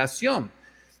generación.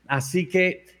 Así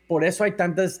que por eso hay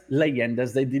tantas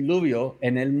leyendas de diluvio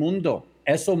en el mundo.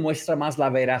 Eso muestra más la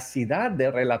veracidad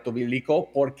del relato bíblico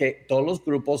porque todos los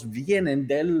grupos vienen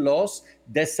de los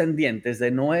descendientes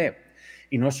de Noé.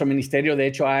 Y nuestro ministerio, de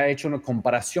hecho, ha hecho una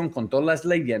comparación con todas las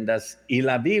leyendas y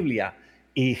la Biblia.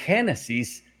 Y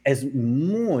Génesis es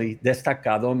muy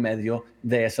destacado en medio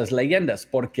de esas leyendas,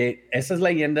 porque esas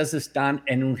leyendas están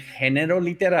en un género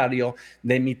literario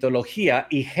de mitología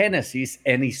y Génesis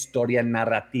en historia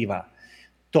narrativa.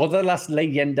 Todas las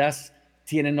leyendas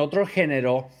tienen otro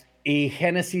género y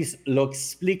Génesis lo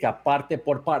explica parte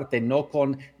por parte, no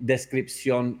con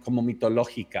descripción como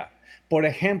mitológica. Por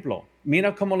ejemplo,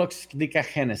 mira cómo lo explica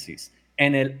Génesis.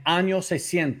 En el año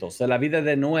 600 de la vida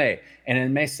de Noé, en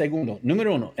el mes segundo,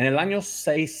 número 1, en el año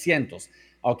 600,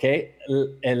 ¿ok?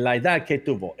 En la edad que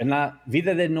tuvo, en la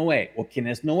vida de Noé, o quién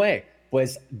es Noé,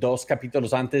 pues 2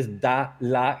 capítulos antes da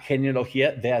la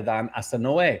genealogía de Adán hasta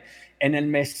Noé. En el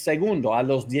mes segundo, a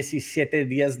los 17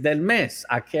 días del mes,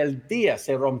 aquel día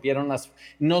se rompieron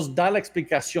nos da la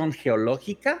explicación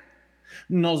geológica,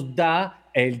 nos da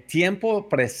el tiempo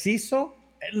preciso.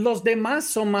 Los demás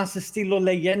son más estilo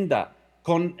leyenda,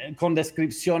 con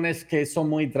descripciones que son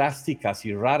muy drásticas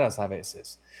y raras a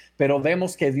veces. Pero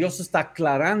vemos que Dios está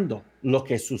aclarando lo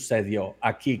que sucedió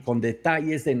aquí con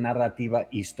detalles de narrativa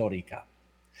histórica.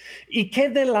 ¿Y qué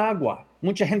del agua?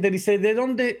 Mucha gente dice, ¿de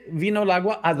dónde vino el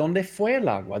agua? ¿A dónde fue el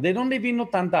agua? ¿De dónde vino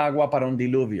tanta agua para un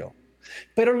diluvio?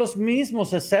 Pero los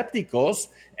mismos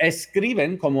escépticos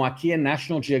escriben, como aquí en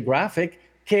National Geographic,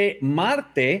 que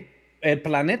Marte, el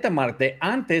planeta Marte,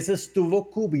 antes estuvo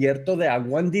cubierto de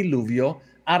agua en diluvio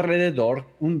alrededor,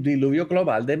 un diluvio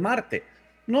global de Marte.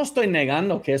 No estoy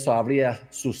negando que eso habría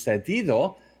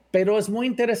sucedido, pero es muy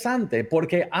interesante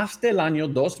porque hasta el año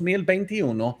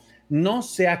 2021 no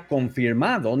se ha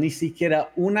confirmado ni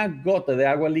siquiera una gota de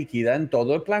agua líquida en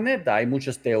todo el planeta. Hay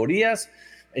muchas teorías,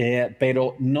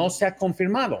 pero no se ha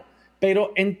confirmado.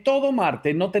 Pero en todo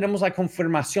Marte no tenemos la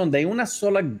confirmación de una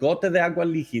sola gota de agua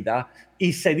líquida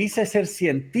y se dice ser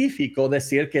científico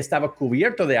decir que estaba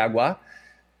cubierto de agua,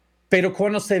 pero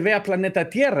cuando se ve a planeta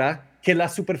Tierra, que la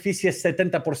superficie es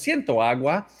 70%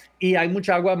 agua y hay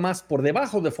mucha agua más por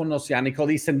debajo del fondo oceánico,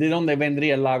 dicen, ¿de dónde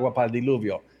vendría el agua para el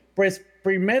diluvio? Pues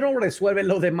primero resuelve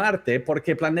lo de Marte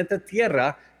porque el planeta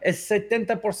Tierra es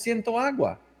 70%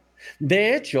 agua.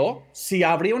 De hecho, si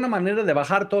habría una manera de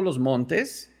bajar todos los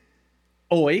montes,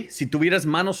 hoy, si tuvieras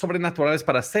manos sobrenaturales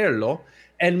para hacerlo,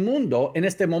 el mundo en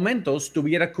este momento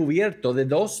estuviera cubierto de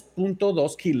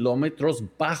 2.2 kilómetros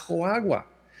bajo agua.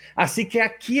 Así que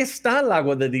aquí está el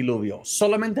agua de diluvio.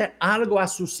 Solamente algo ha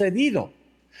sucedido.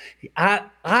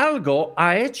 Algo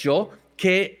ha hecho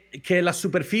que la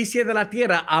superficie de la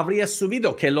tierra habría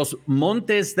subido, que los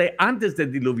montes de antes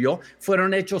del diluvio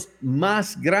fueron hechos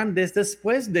más grandes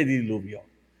después del diluvio.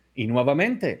 Y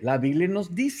nuevamente, la Biblia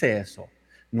nos dice eso.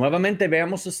 Nuevamente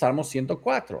veamos el Salmo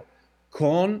 104.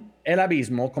 Con el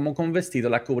abismo como con vestido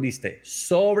la cubriste.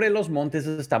 Sobre los montes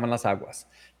estaban las aguas.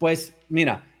 Pues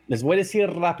mira, les voy a decir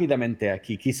rápidamente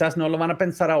aquí. Quizás no lo van a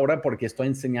pensar ahora porque estoy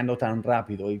enseñando tan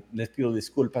rápido y les pido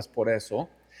disculpas por eso.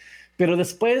 Pero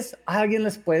después alguien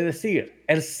les puede decir,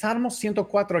 el Salmo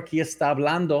 104 aquí está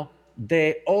hablando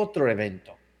de otro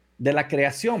evento, de la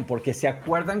creación, porque se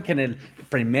acuerdan que en el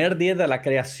primer día de la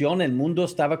creación el mundo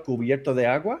estaba cubierto de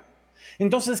agua.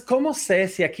 Entonces, ¿cómo sé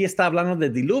si aquí está hablando de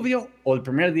diluvio o el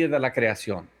primer día de la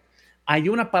creación? Hay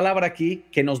una palabra aquí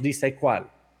que nos dice cuál,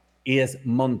 y es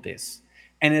montes.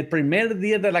 En el primer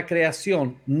día de la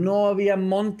creación no había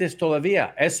montes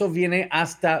todavía. Eso viene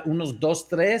hasta unos 2,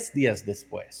 3 días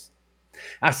después.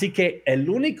 Así que el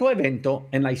único evento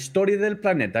en la historia del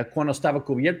planeta cuando estaba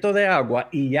cubierto de agua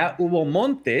y ya hubo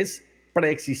montes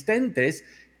preexistentes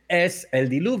es el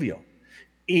diluvio.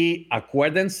 Y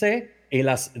acuérdense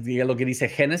de lo que dice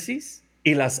Génesis,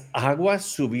 y las aguas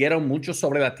subieron mucho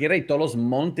sobre la tierra y todos los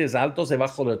montes altos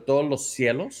debajo de todos los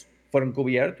cielos fueron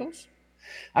cubiertos.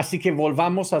 Así que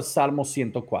volvamos al Salmo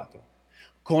 104.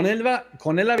 Con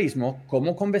el abismo,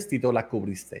 como con vestido la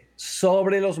cubriste.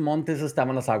 Sobre los montes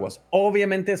estaban las aguas.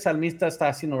 Obviamente el salmista está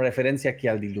haciendo referencia aquí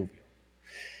al diluvio.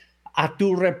 A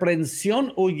tu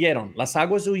reprensión huyeron, las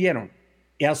aguas huyeron,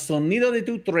 y al sonido de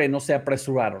tu trueno se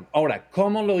apresuraron. Ahora,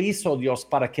 ¿cómo lo hizo Dios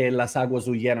para que las aguas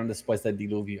huyeran después del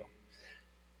diluvio?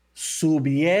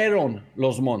 Subieron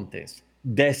los montes,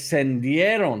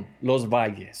 descendieron los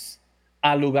valles.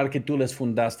 Al lugar que tú les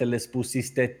fundaste, les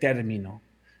pusiste término,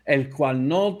 el cual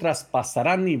no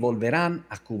traspasarán ni volverán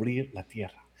a cubrir la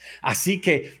tierra. Así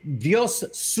que Dios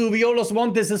subió los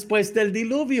montes después del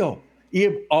diluvio. Y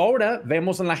ahora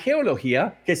vemos en la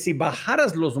geología que si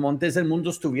bajaras los montes, el mundo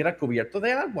estuviera cubierto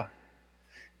de agua.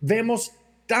 Vemos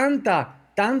tanta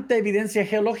evidencia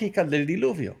geológica del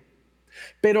diluvio.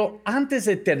 Pero antes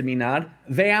de terminar,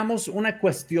 veamos una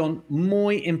cuestión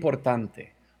muy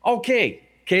importante. Ok,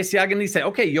 que si alguien dice,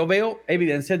 ok, yo veo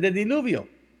evidencia de diluvio.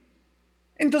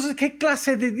 Entonces, ¿qué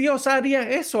clase de Dios haría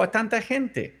eso a tanta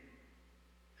gente?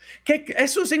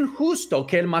 Eso es injusto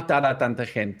que él matara a tanta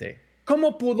gente.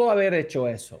 ¿Cómo pudo haber hecho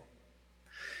eso?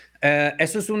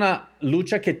 Eso es una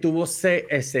lucha que tuvo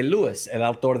C.S. Lewis, el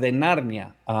autor de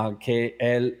Narnia, que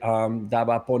él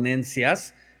daba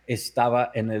ponencias,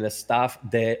 estaba en el staff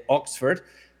de Oxford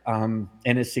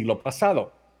en el siglo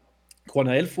pasado.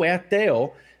 Cuando él fue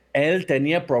ateo, él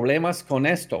tenía problemas con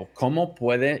esto. ¿Cómo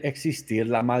puede existir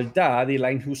la maldad y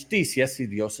la injusticia si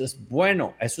Dios es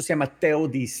bueno? Eso se llama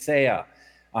teodicea,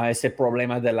 ese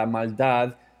problema de la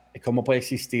maldad. ¿Cómo puede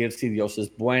existir si Dios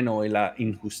es bueno y la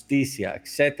injusticia,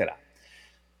 etcétera?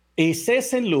 Y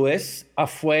C.S. Lewis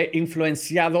fue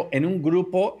influenciado en un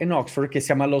grupo en Oxford que se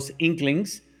llama los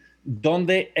Inklings,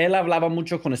 donde él hablaba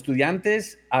mucho con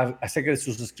estudiantes acerca de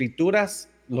sus escrituras,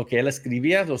 lo que él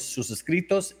escribía, sus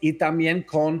escritos, y también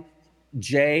con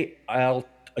J.R.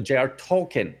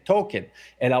 Tolkien,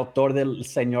 el autor del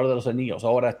Señor de los Anillos.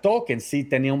 Ahora, Tolkien sí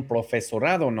tenía un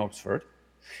profesorado en Oxford,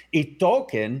 y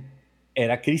Tolkien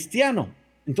era cristiano.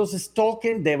 Entonces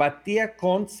Tolkien debatía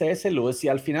con C.S. Lewis y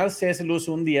al final C.S. Lewis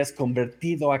un día es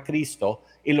convertido a Cristo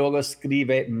y luego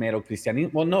escribe Mero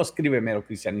Cristianismo. No escribe Mero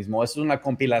Cristianismo, es una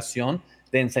compilación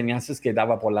de enseñanzas que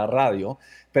daba por la radio,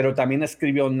 pero también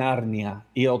escribió Narnia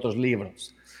y otros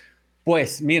libros.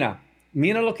 Pues mira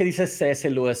lo que dice C.S.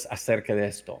 Lewis acerca de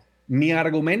esto. Mi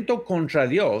argumento contra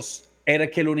Dios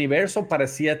era que el universo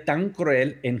parecía tan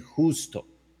cruel e injusto.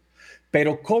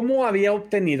 Pero ¿cómo había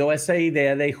obtenido esa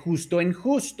idea de justo e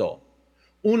injusto?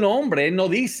 Un hombre no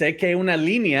dice que una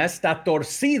línea está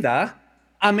torcida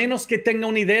a menos que tenga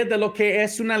una idea de lo que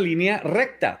es una línea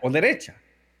recta o derecha.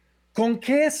 ¿Con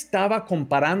qué estaba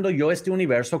comparando yo este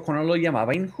universo cuando lo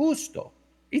llamaba injusto?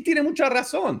 Y tiene mucha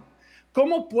razón.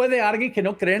 ¿Cómo puede alguien que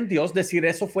no cree en Dios decir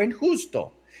eso fue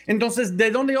injusto? Entonces, ¿de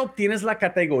dónde obtienes la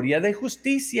categoría de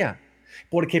justicia?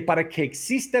 Porque para que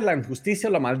exista la injusticia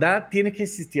o la maldad, tiene que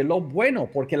existir lo bueno,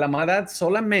 porque la maldad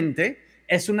solamente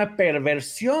es una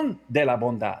perversión de la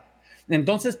bondad.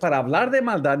 Entonces, para hablar de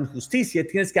maldad e injusticia,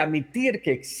 tienes que admitir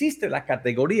que existe la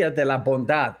categoría de la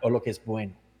bondad o lo que es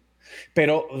bueno.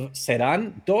 Pero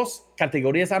serán dos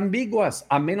categorías ambiguas,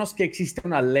 a menos que exista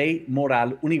una ley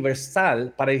moral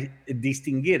universal para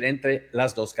distinguir entre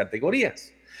las dos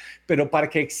categorías. Pero para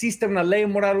que exista una ley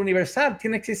moral universal,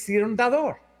 tiene que existir un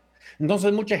dador.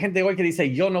 Entonces, mucha gente hoy que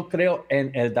dice, yo no creo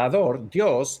en el dador,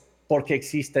 Dios, porque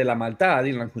existe la maldad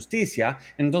y la injusticia.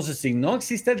 Entonces, si no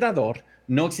existe el dador,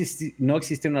 no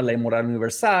existe una ley moral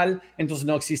universal, entonces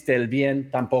no existe el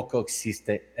bien, tampoco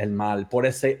existe el mal. Por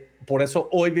eso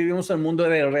hoy vivimos en un mundo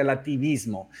de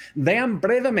relativismo. Vean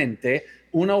brevemente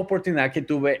una oportunidad que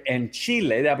tuve en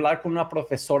Chile de hablar con una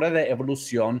profesora de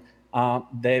evolución,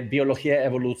 de biología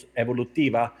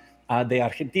evolutiva, de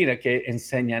Argentina, que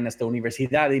enseña en esta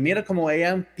universidad. Y mira cómo ella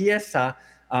empieza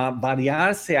a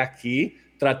variarse aquí,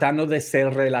 tratando de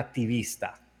ser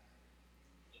relativista.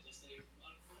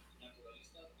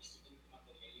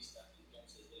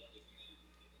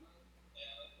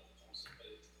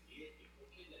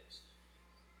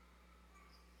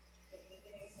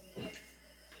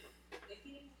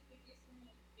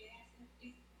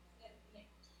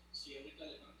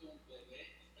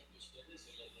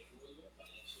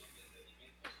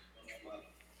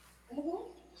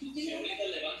 Si ahorita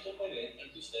levanto un bebé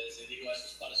ante ustedes y digo eso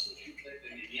es para su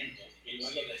entretenimiento y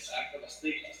luego les saco las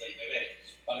tripas del bebé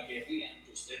para que rían,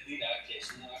 usted dirá que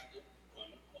es un acto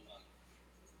bueno o malo.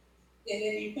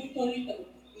 Desde mi punto de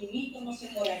vista, no se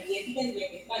moral y ética diría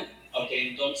que es malo. Ok,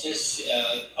 entonces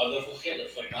Adolfo Hitler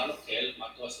fue malo que él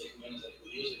mató a 6 millones de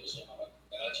judíos y los llamaba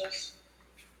cucarachas.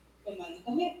 Fue malo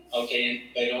también. Ok,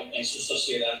 pero en su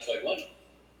sociedad fue bueno.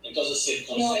 Entonces el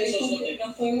consenso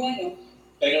no fue bueno.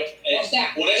 Pero o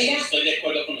sea, por eso estoy de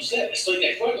acuerdo con usted, estoy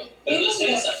de acuerdo, pero no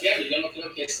estoy desafiando, yo no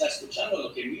creo que está escuchando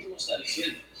lo que mismo está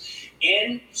diciendo.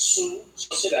 En su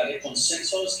sociedad el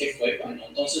consenso es que fue bueno,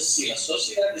 entonces si la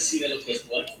sociedad decide lo que es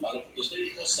bueno o malo, porque usted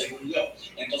dijo según yo,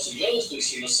 entonces yo lo estoy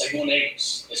diciendo según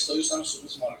ellos, estoy usando su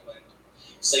mismo argumento,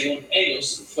 según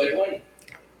ellos fue bueno.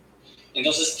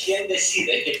 Entonces, ¿quién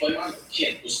decide que fue malo?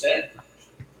 ¿Quién? ¿Usted?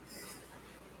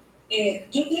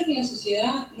 Yo creo que la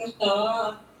sociedad no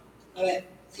estaba... A ver,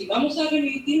 si vamos a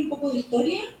revivir un poco de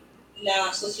historia,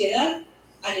 la sociedad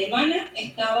alemana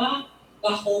estaba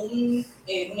bajo una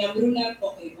hambruna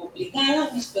complicada,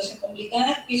 una situación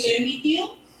complicada que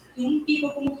permitió que un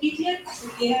tipo como Hitler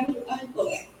accediera al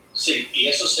poder. Sí, y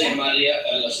eso se llamaría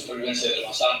la supervivencia del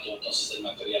más alto, entonces el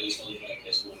materialismo dijera que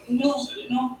es bueno.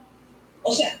 No.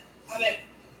 O sea, a ver,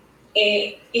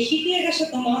 que Hitler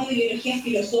haya tomado ideologías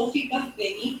filosóficas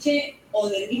de Nietzsche o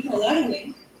del mismo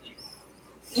Darwin,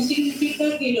 no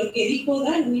significa que lo que dijo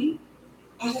Darwin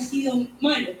haya sido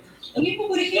malo. Lo mismo,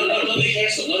 por ejemplo... No dije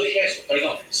eso,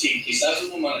 perdón. Sí, quizás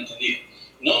hubo un malentendido.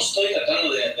 No estoy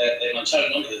tratando de manchar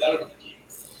el nombre de Darwin aquí.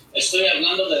 Estoy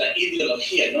hablando de la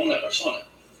ideología, no una persona.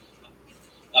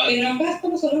 Pero acá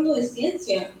estamos hablando de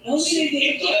ciencia, no de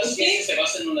ideología. Y toda la ciencia se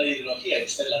basa en una ideología,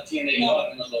 usted la tiene y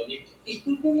ahora menos lo dijo.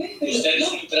 Discúlpeme, pero usted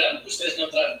es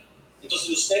neutral. Entonces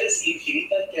usted es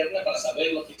infinita eterna para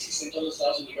saber lo que existe en todos los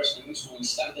lados del universo en el mismo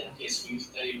instante que es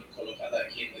finita y colocada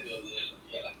aquí en medio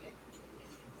de la gente.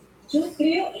 Yo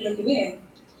creo en lo que veo.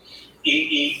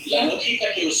 Y la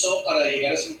lógica que usó para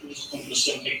llegar a esa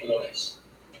conclusión, ¿qué color es?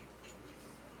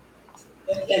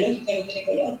 La lógica no tiene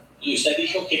color. Y usted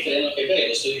dijo que cree en lo que ve.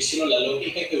 Le estoy diciendo la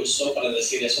lógica que usó para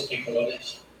decir eso, ¿qué color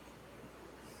es?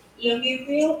 Lo que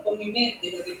veo con mi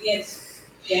mente, lo que pienso.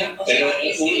 ¿Ya? Pero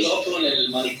un loco en el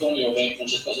manicomio ve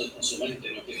muchas cosas con su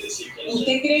mente, no quiere decir que...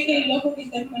 ¿Usted cree que el loco que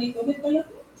está en el manicomio está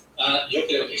loco? Yo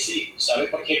creo que sí. ¿Sabe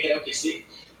por qué creo que sí?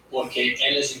 Porque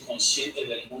él es inconsciente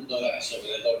del mundo a su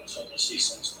alrededor, nosotros sí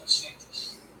somos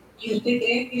conscientes. ¿Y usted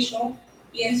cree que yo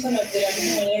pienso de la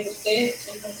misma manera que usted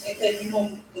es consciente del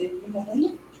mismo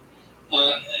mundo?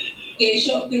 Que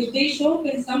usted y yo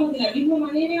pensamos de la misma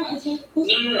manera hacia las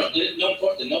cosas. No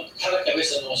importa, cada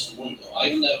cabeza no es un mundo.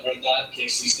 Hay una verdad que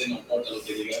existe, no importa lo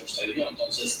que diga usted y yo.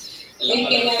 Entonces, La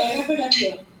verdad es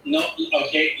relativa. No, lo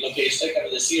que usted acaba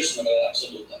de decir es una verdad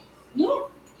absoluta. No.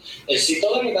 Si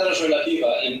toda verdad es relativa,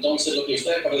 entonces lo que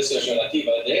usted acaba de decir es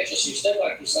relativa. De hecho, si usted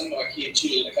va cruzando aquí en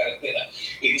Chile la carretera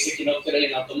y dice que no cree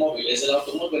en automóviles, el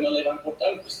automóvil no le va a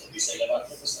importar lo que usted dice, le va a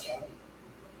importar.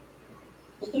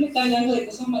 Usted me está hablando de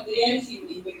cosas materiales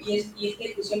y esta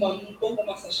discusión va un poco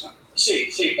más allá. Sí,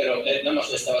 pero nada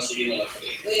más le estaba siguiendo la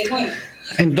corriente. Bueno.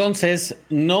 Entonces,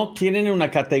 no tienen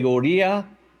una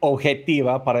categoría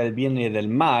objetiva para el bien y el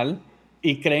mal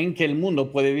y creen que el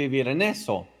mundo puede vivir en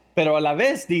eso. Pero a la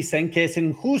vez dicen que es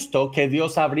injusto que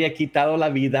Dios habría quitado la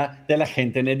vida de la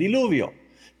gente en el diluvio.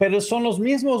 Pero son los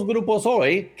mismos grupos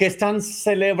hoy que están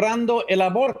celebrando el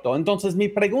aborto. Entonces, mi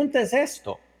pregunta es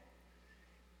esto.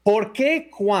 ¿Por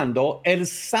qué cuando el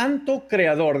santo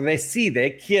creador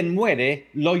decide quién muere,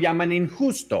 lo llaman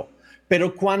injusto?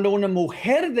 Pero cuando una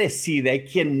mujer decide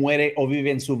quién muere o vive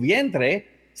en su vientre,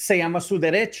 se llama su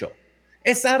derecho.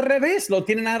 Es al revés, lo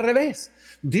tienen al revés.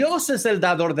 Dios es el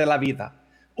dador de la vida.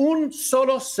 Un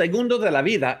solo segundo de la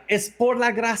vida es por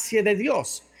la gracia de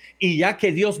Dios. Y ya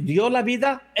que Dios dio la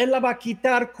vida, Él la va a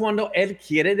quitar cuando Él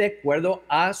quiere de acuerdo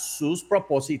a sus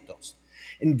propósitos.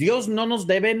 Dios no nos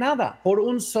debe nada. Por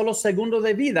un solo segundo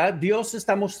de vida, Dios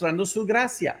está mostrando su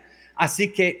gracia.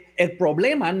 Así que el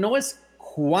problema no es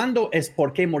cuándo es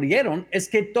por qué murieron, es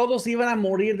que todos iban a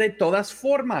morir de todas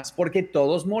formas, porque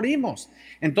todos morimos.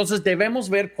 Entonces debemos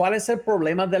ver cuál es el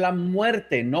problema de la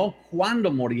muerte, no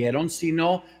cuándo murieron,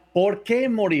 sino por qué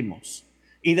morimos.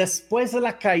 Y después de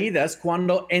la caída es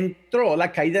cuando entró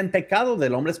la caída en pecado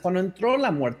del hombre, es cuando entró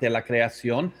la muerte a la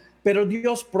creación, pero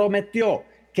Dios prometió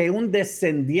que un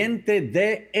descendiente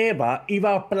de Eva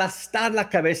iba a aplastar la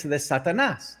cabeza de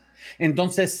Satanás.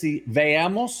 Entonces, si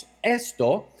veamos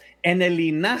esto en el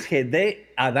linaje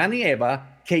de Adán y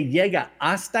Eva que llega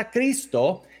hasta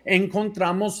Cristo,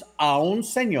 encontramos a un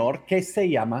señor que se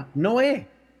llama Noé.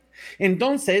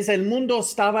 Entonces, el mundo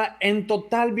estaba en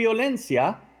total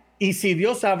violencia y si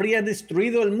Dios habría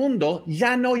destruido el mundo,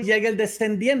 ya no llega el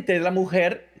descendiente de la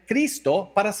mujer,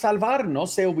 Cristo, para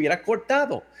salvarnos, se hubiera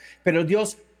cortado. Pero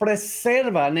Dios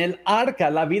preserva en el arca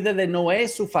la vida de Noé y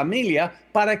su familia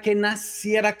para que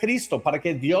naciera Cristo, para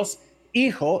que Dios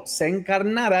Hijo se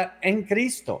encarnara en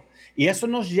Cristo. Y eso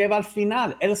nos lleva al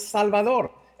final, el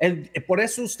Salvador. Por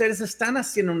eso ustedes están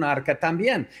haciendo un arca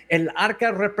también. El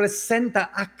arca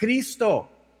representa a Cristo.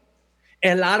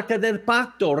 El arca del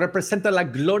pacto representa la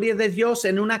gloria de Dios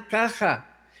en una caja.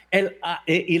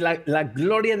 Y la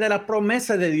gloria de la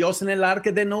promesa de Dios en el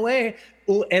arca de Noé.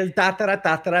 El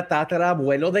tatara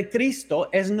abuelo de Cristo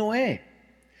es Noé.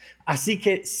 Así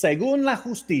que según la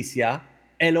justicia,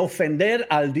 el ofender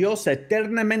al Dios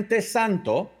eternamente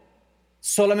santo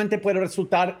solamente puede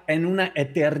resultar en una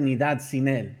eternidad sin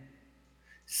Él.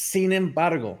 Sin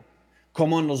embargo,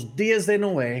 como en los días de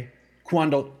Noé,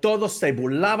 cuando todos se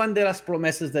burlaban de las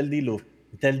promesas del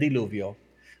diluvio,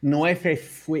 Noé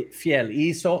fue fiel,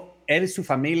 hizo él y su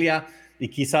familia, y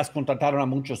quizás contrataron a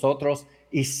muchos otros,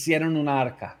 hicieron una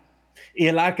arca. Y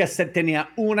el arca tenía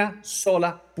una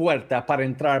sola puerta para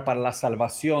entrar para la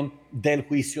salvación del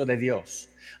juicio de Dios.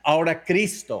 Ahora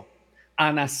Cristo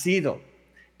ha nacido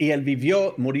y Él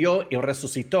vivió, murió y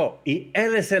resucitó. Y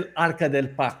Él es el arca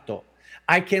del pacto.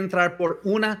 Hay que entrar por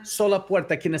una sola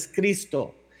puerta, quien es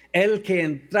Cristo. El que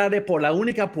entrare por la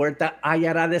única puerta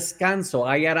hallará descanso,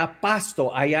 hallará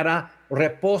pasto, hallará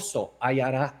reposo,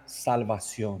 hallará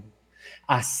salvación.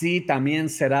 Así también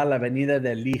será la venida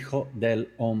del Hijo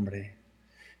del Hombre.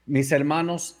 Mis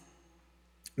hermanos,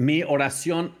 mi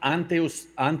oración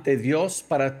ante Dios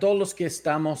para todos los que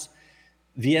estamos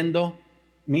viendo,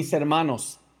 mis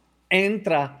hermanos,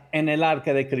 entra en el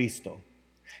arca de Cristo.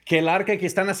 Que el arca que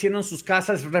están haciendo en sus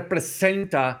casas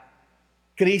representa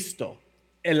Cristo.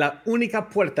 Es la única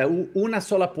puerta, una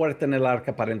sola puerta en el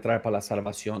arca para entrar para la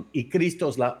salvación. Y Cristo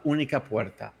es la única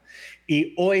puerta.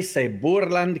 Y hoy se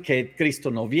burlan que Cristo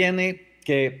no viene,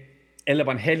 que el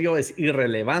evangelio es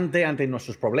irrelevante ante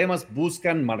nuestros problemas.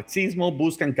 Buscan marxismo,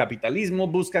 buscan capitalismo,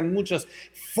 buscan muchas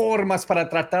formas para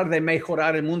tratar de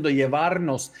mejorar el mundo y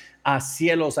llevarnos a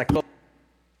cielos, a gloria.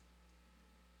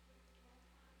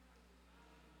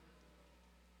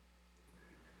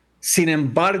 Sin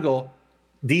embargo,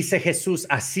 dice Jesús,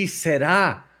 así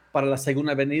será para la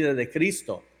segunda venida de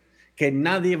Cristo, que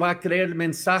nadie va a creer el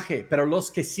mensaje, pero los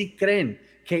que sí creen,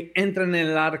 que entran en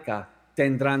el arca,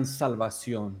 tendrán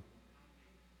salvación.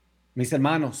 Mis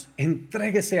hermanos,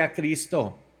 entréguese a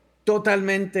Cristo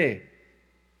totalmente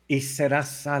y serás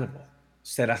salvo.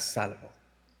 serás salvo.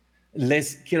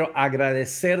 Les quiero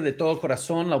agradecer de todo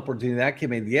corazón la oportunidad que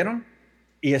me dieron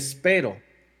y espero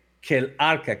que el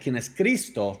Arca, quien es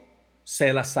Cristo,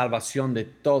 sea la salvación de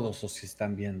todos los que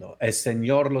están viendo. El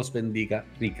Señor los bendiga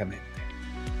ricamente.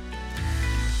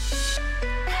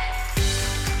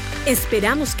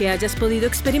 Esperamos que hayas podido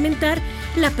experimentar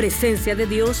la presencia de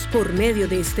Dios por medio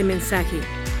de este mensaje.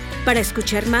 Para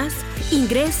escuchar más,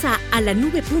 ingresa a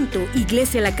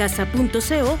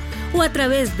lanube.iglesialacasa.co o a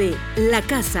través de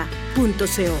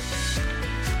lacasa.co.